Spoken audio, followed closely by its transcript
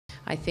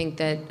I think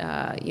that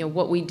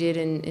what we did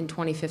in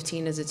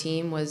 2015 as a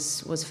team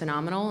was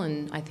phenomenal,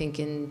 and I think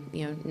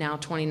in now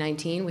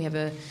 2019 we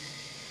have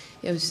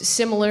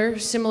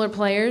similar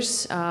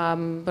players,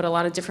 but a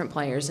lot of different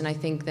players, and I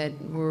think that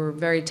we're a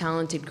very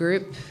talented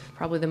group,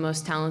 probably the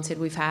most talented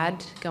we've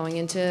had going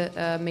into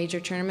a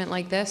major tournament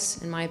like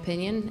this, in my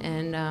opinion,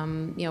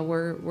 and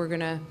we're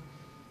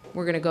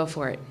gonna go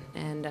for it,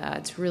 and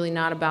it's really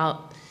not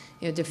about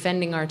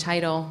defending our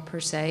title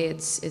per se.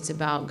 It's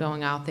about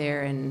going out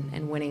there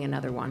and winning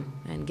another one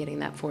and getting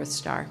that 4th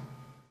star.